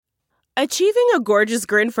Achieving a gorgeous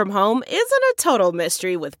grin from home isn't a total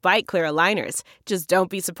mystery with Byte Clear aligners. Just don't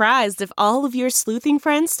be surprised if all of your sleuthing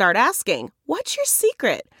friends start asking, "What's your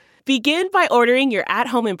secret?" Begin by ordering your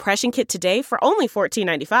at-home impression kit today for only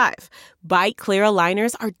 $14.95. Byte Clear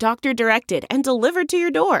aligners are doctor-directed and delivered to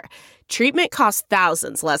your door. Treatment costs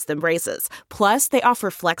thousands less than braces. Plus, they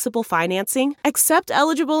offer flexible financing, accept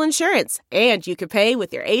eligible insurance, and you can pay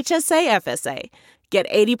with your HSA FSA. Get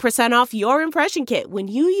 80% off your impression kit when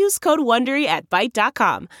you use code WONDERY at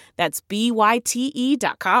Byte.com. That's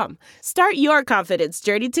BYTE.com. Start your confidence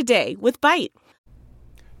journey today with Byte.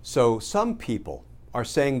 So some people are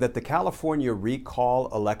saying that the California recall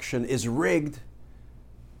election is rigged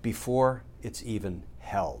before it's even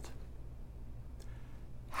held.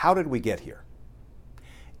 How did we get here?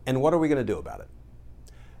 And what are we going to do about it?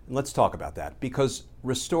 And let's talk about that, because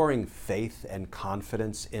restoring faith and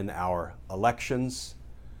confidence in our elections,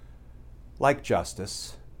 like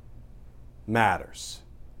justice, matters.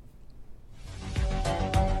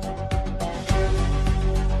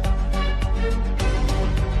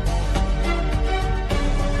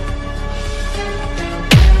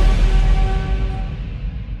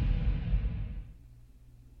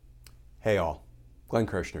 Hey all, Glenn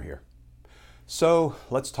Kirshner here. So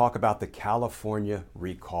let's talk about the California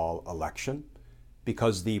recall election,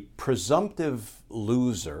 because the presumptive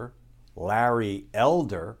loser, Larry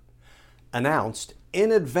Elder, announced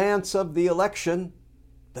in advance of the election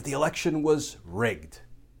that the election was rigged,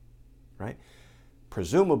 right?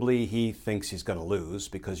 Presumably he thinks he's going to lose,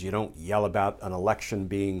 because you don't yell about an election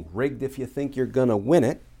being rigged if you think you're going to win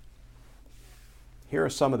it. Here are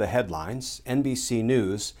some of the headlines. NBC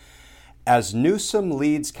News: as Newsom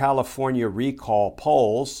leads California recall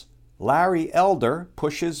polls, Larry Elder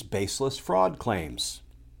pushes baseless fraud claims.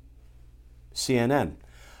 CNN: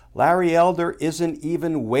 Larry Elder isn't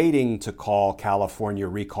even waiting to call California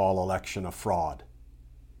recall election a fraud.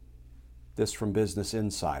 This from Business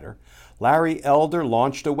Insider: Larry Elder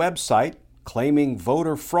launched a website claiming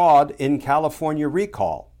voter fraud in California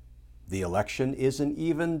recall. The election isn't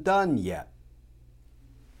even done yet.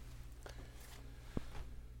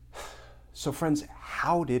 So friends,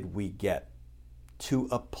 how did we get to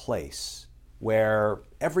a place where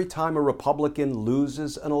every time a Republican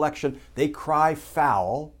loses an election, they cry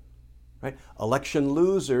foul, right? Election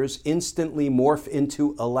losers instantly morph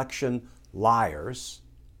into election liars.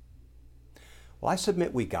 Well, I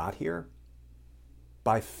submit we got here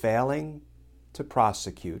by failing to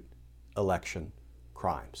prosecute election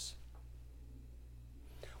crimes.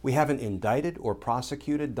 We haven't indicted or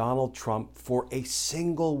prosecuted Donald Trump for a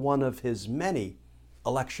single one of his many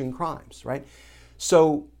election crimes, right?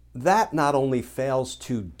 So that not only fails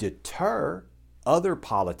to deter other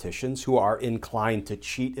politicians who are inclined to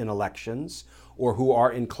cheat in elections or who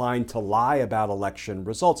are inclined to lie about election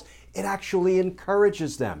results, it actually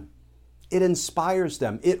encourages them. It inspires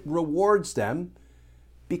them. It rewards them,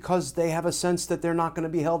 because they have a sense that they're not going to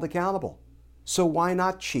be held accountable. So why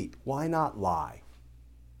not cheat? Why not lie?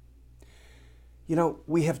 You know,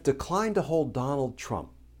 we have declined to hold Donald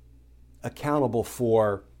Trump accountable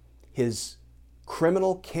for his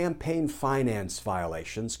criminal campaign finance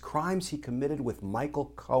violations, crimes he committed with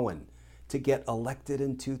Michael Cohen to get elected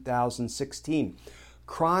in 2016,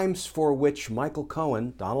 crimes for which Michael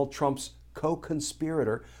Cohen, Donald Trump's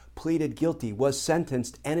co-conspirator, pleaded guilty, was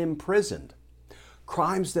sentenced and imprisoned,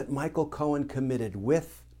 crimes that Michael Cohen committed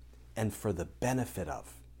with and for the benefit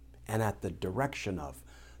of and at the direction of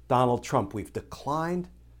Donald Trump. We've declined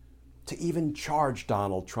to even charge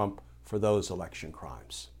Donald Trump for those election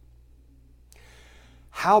crimes.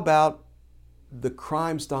 How about the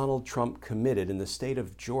crimes Donald Trump committed in the state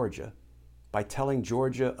of Georgia by telling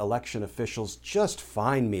Georgia election officials, just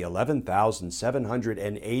find me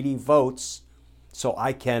 11,780 votes so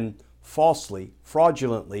I can falsely,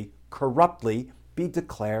 fraudulently, corruptly be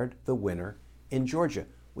declared the winner in Georgia?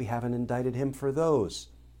 We haven't indicted him for those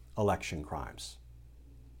election crimes.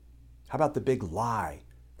 How about the big lie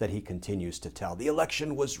that he continues to tell? The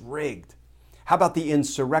election was rigged. How about the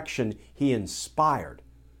insurrection he inspired,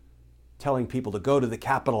 telling people to go to the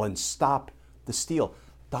Capitol and stop the steal?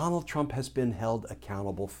 Donald Trump has been held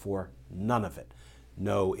accountable for none of it.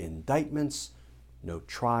 No indictments, no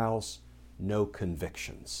trials, no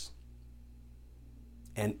convictions.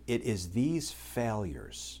 And it is these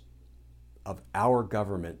failures of our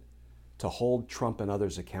government to hold Trump and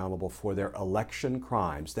others accountable for their election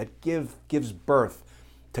crimes that gives birth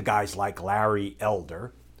to guys like Larry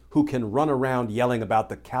Elder, who can run around yelling about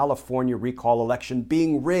the California recall election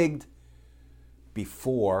being rigged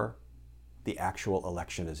before the actual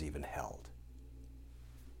election is even held.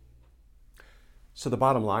 So the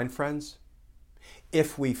bottom line, friends,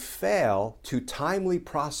 If we fail to timely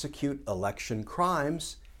prosecute election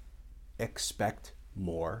crimes, expect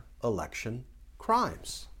more election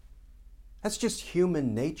crimes. That's just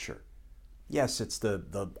human nature. Yes, it's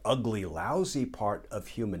the ugly, lousy part of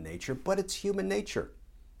human nature, but it's human nature.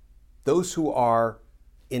 Those who are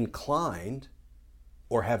inclined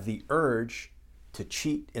or have the urge to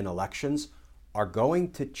cheat in elections are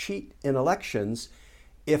going to cheat in elections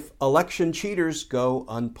if election cheaters go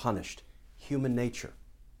unpunished. Human nature.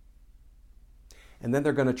 And then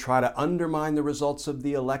they're going to try to undermine the results of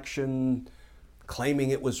the election, claiming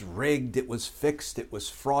it was rigged, it was fixed, it was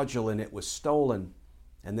fraudulent, it was stolen.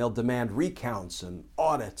 And they'll demand recounts and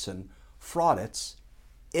audits and fraudits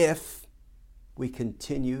if we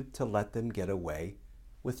continue to let them get away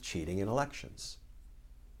with cheating in elections.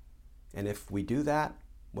 And if we do that,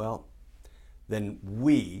 well, then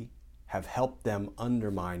we have helped them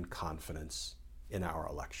undermine confidence in our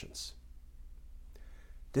elections.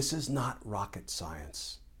 This is not rocket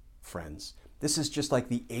science, friends. This is just like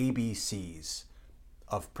the ABCs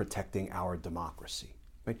of protecting our democracy.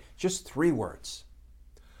 Right? Just 3 words.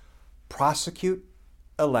 Prosecute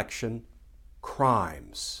election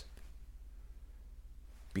crimes.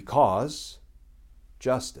 Because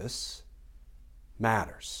justice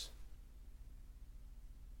matters.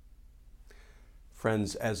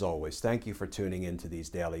 Friends, as always, thank you for tuning into these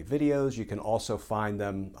daily videos. You can also find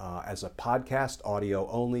them as a podcast, audio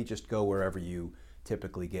only. Just go wherever you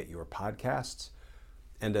typically get your podcasts.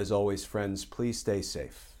 And as always, friends, please stay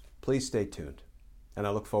safe. Please stay tuned. And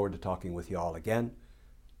I look forward to talking with you all again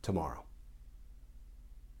tomorrow.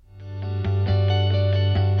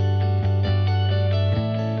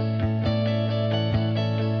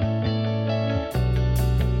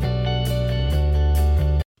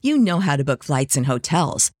 You know how to book flights and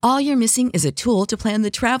hotels. All you're missing is a tool to plan the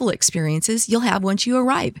travel experiences you'll have once you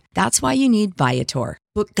arrive. That's why you need Viator.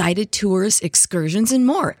 Book guided tours, excursions, and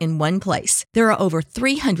more in one place. There are over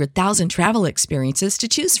 300,000 travel experiences to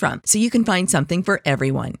choose from, so you can find something for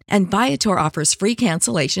everyone. And Viator offers free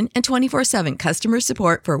cancellation and 24/7 customer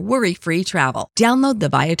support for worry-free travel. Download the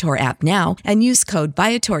Viator app now and use code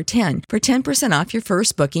Viator10 for 10% off your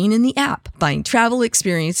first booking in the app. Find travel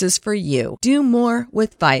experiences for you. Do more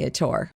with Viator.